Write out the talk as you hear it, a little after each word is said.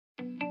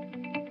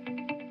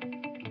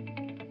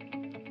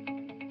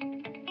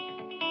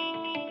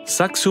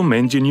SAXUM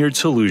Engineered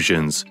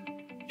Solutions,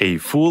 a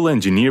full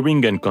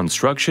engineering and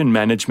construction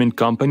management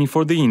company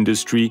for the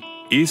industry,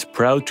 is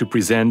proud to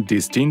present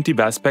distinctive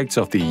aspects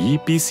of the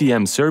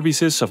EPCM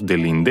services of the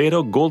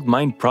Lindero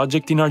Goldmine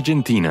project in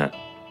Argentina.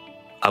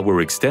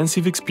 Our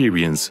extensive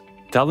experience,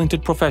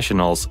 talented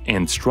professionals,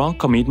 and strong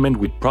commitment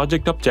with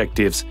project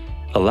objectives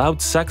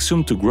allowed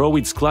SAXUM to grow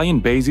its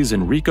client bases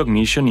and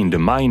recognition in the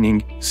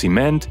mining,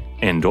 cement,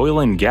 and oil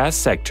and gas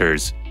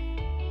sectors.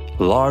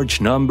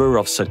 Large number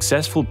of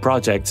successful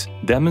projects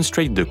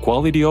demonstrate the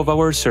quality of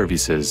our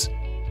services.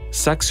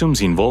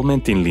 SAXUM's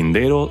involvement in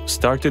Lindero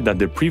started at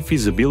the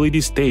pre-feasibility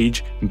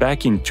stage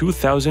back in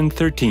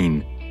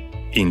 2013.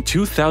 In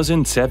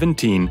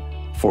 2017,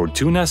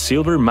 Fortuna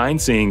Silver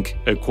Mines Inc.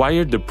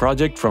 acquired the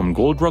project from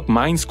Goldrock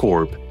Mines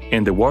Corp.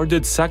 And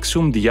awarded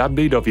SAXUM the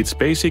update of its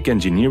basic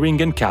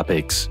engineering and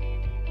CapEx.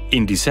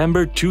 In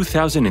December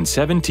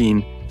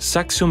 2017,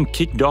 SAXUM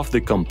kicked off the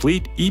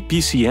complete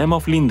EPCM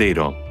of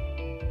Lindero.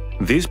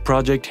 This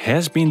project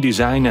has been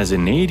designed as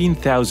an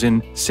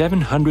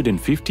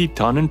 18,750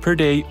 ton per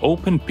day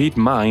open-pit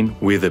mine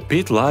with a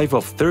pit life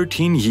of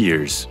 13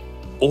 years.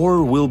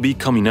 Ore will be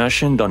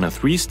commissioned on a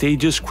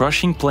 3-stages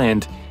crushing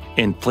plant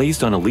and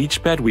placed on a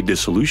leach pad with the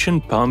solution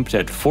pumped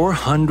at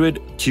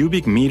 400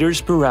 cubic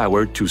meters per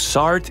hour to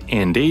SART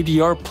and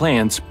ADR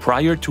plants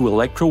prior to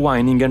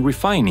electrowinning and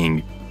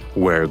refining,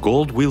 where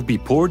gold will be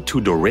poured to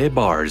doré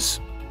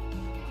bars.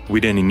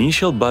 With an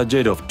initial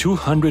budget of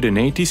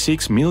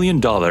 $286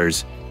 million,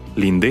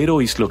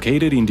 Lindero is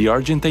located in the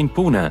Argentine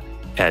Puna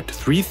at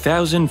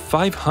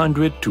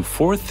 3,500 to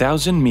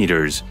 4,000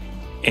 meters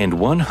and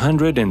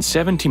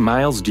 170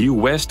 miles due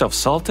west of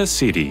Salta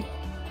City.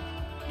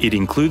 It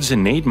includes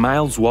an 8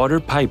 miles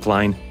water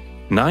pipeline,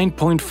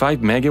 9.5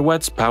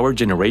 megawatts power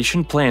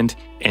generation plant,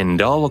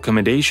 and all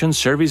accommodation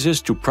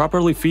services to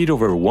properly feed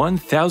over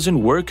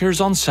 1,000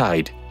 workers on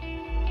site.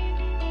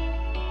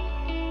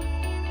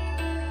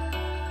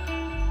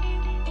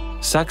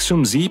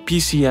 SAXUM's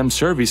EPCM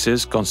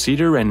services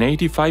consider an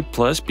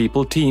 85-plus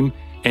people team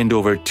and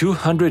over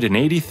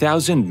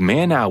 280,000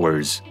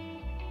 man-hours.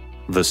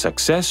 The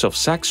success of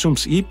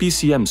SAXUM's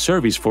EPCM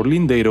service for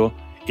Lindero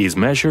is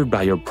measured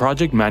by our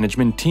project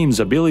management team's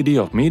ability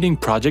of meeting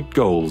project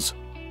goals.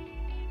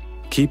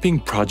 Keeping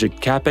project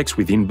capex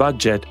within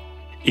budget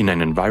in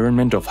an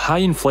environment of high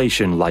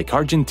inflation like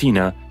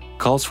Argentina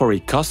calls for a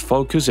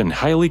cost-focused and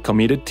highly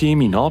committed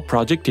team in all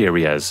project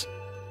areas.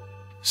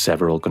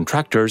 Several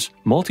contractors,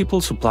 multiple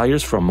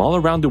suppliers from all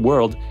around the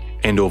world,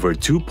 and over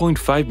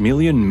 2.5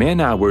 million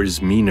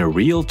man-hours mean a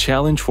real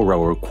challenge for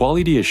our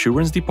quality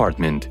assurance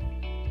department.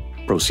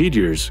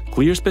 Procedures,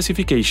 clear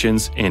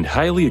specifications, and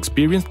highly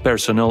experienced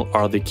personnel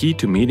are the key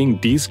to meeting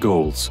these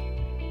goals.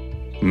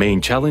 Main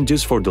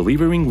challenges for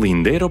delivering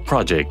Lindero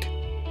project: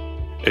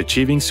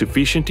 achieving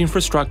sufficient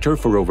infrastructure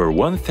for over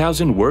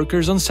 1,000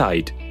 workers on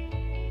site,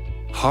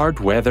 hard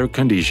weather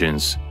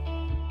conditions,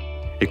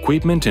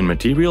 equipment and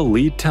material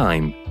lead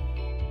time,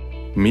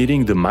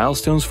 meeting the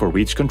milestones for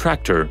each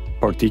contractor,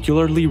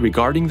 particularly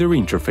regarding their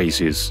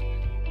interfaces,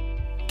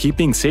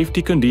 keeping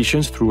safety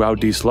conditions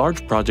throughout this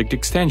large project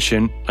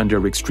extension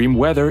under extreme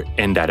weather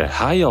and at a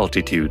high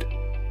altitude.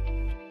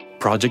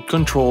 Project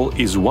control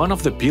is one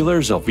of the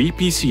pillars of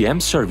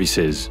EPCM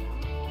services.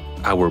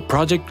 Our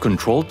project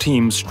control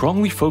team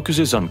strongly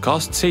focuses on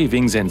cost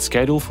savings and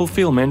schedule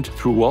fulfillment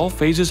through all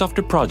phases of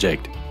the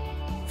project,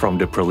 from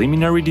the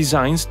preliminary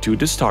designs to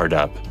the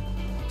startup.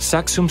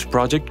 SAXUM's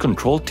project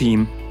control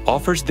team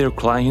offers their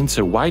clients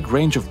a wide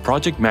range of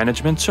project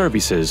management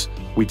services,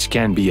 which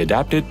can be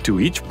adapted to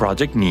each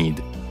project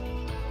need.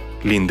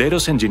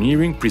 Lindero's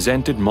engineering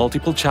presented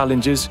multiple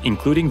challenges,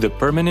 including the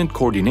permanent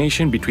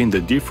coordination between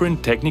the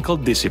different technical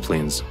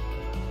disciplines.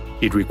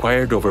 It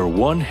required over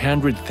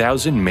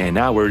 100,000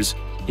 man-hours,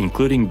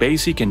 including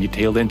basic and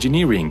detailed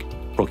engineering,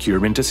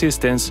 procurement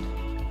assistance,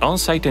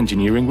 on-site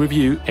engineering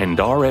review, and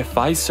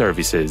RFI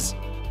services.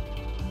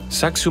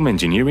 SAXUM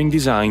engineering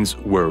designs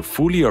were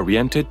fully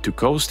oriented to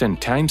cost and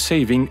time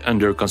saving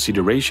under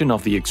consideration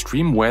of the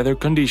extreme weather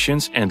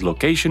conditions and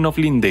location of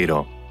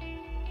Lindero.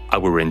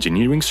 Our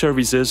engineering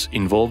services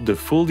involved the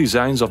full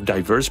designs of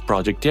diverse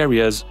project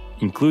areas,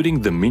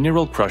 including the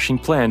mineral crushing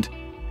plant,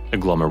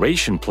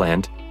 agglomeration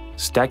plant,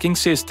 stacking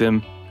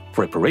system,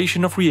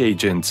 preparation of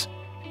reagents,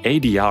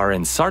 ADR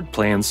and SART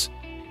plants,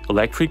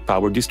 electric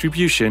power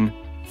distribution,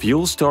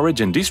 fuel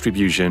storage and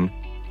distribution,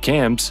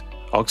 camps,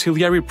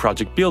 auxiliary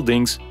project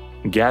buildings,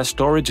 gas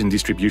storage and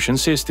distribution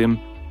system,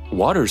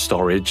 water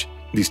storage,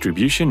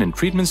 distribution and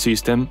treatment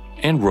system,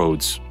 and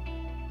roads.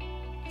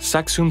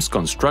 SAXUM's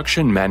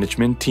construction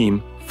management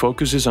team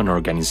focuses on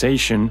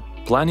organization,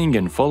 planning,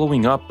 and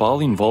following up all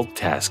involved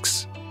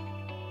tasks.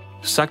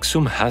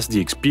 SAXUM has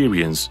the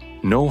experience,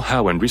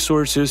 know-how, and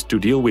resources to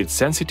deal with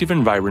sensitive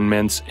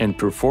environments and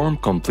perform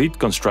complete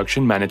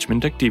construction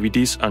management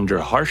activities under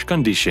harsh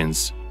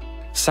conditions.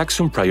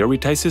 SAXUM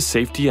prioritizes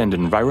safety and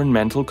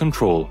environmental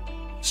control,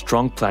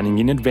 strong planning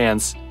in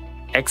advance,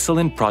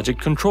 excellent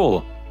project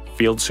control,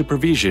 field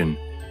supervision,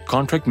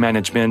 contract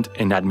management,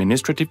 and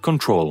administrative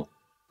control.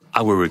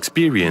 Our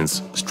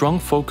experience, strong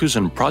focus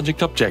on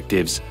project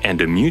objectives,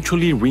 and a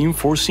mutually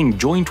reinforcing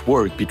joint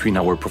work between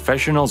our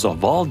professionals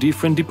of all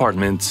different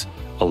departments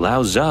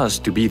allows us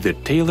to be the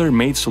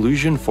tailor-made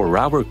solution for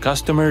our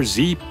customers'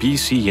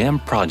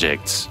 EPCM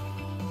projects.